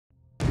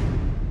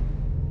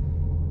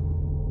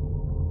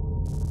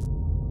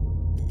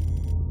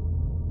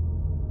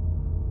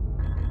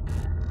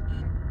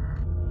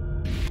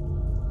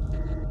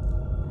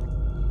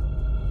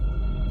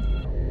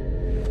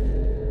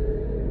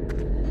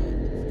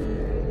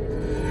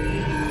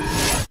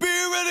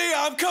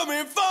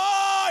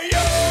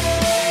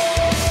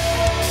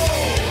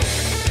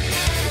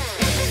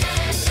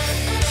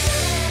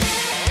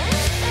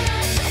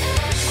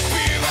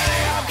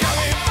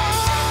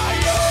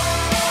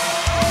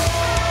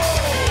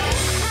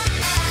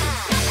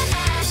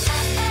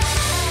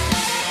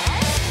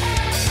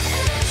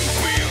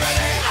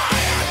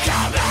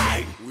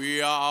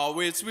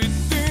it's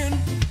within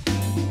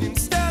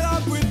instead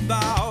of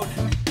without.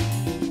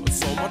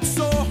 So much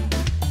so,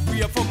 we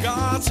have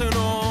forgotten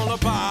all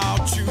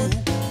about you.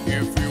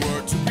 If we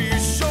were to be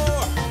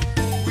sure,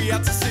 we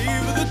had to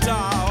save the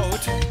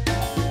doubt.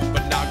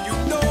 But now you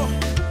know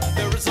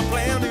there is a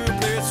plan in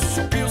place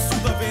to pierce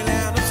through the veil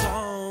and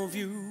absolve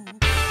you.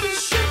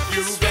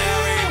 You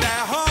buried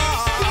that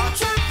heart,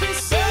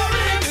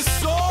 buried the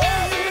soul.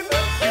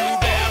 You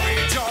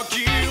buried your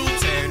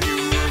guilt and you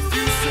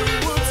refused to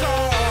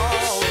atone.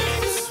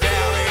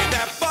 Buried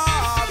that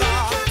father,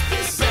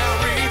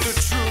 buried the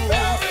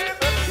truth.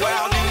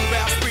 Well, you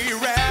best be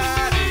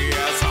ready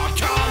as I'm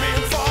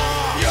coming for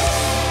you.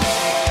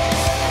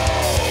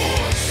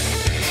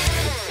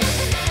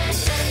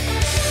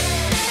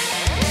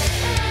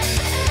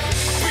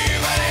 Be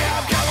ready,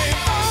 I'm coming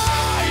for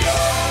you.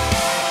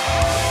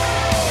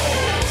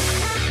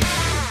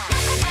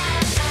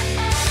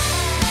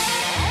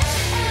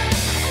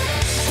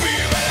 Be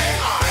ready,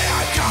 I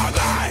am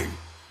coming.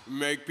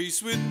 Make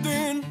peace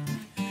within,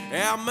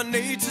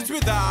 emanates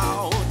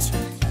without.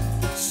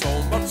 So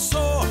much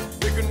so,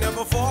 we could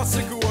never force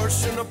a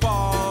coercion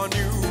upon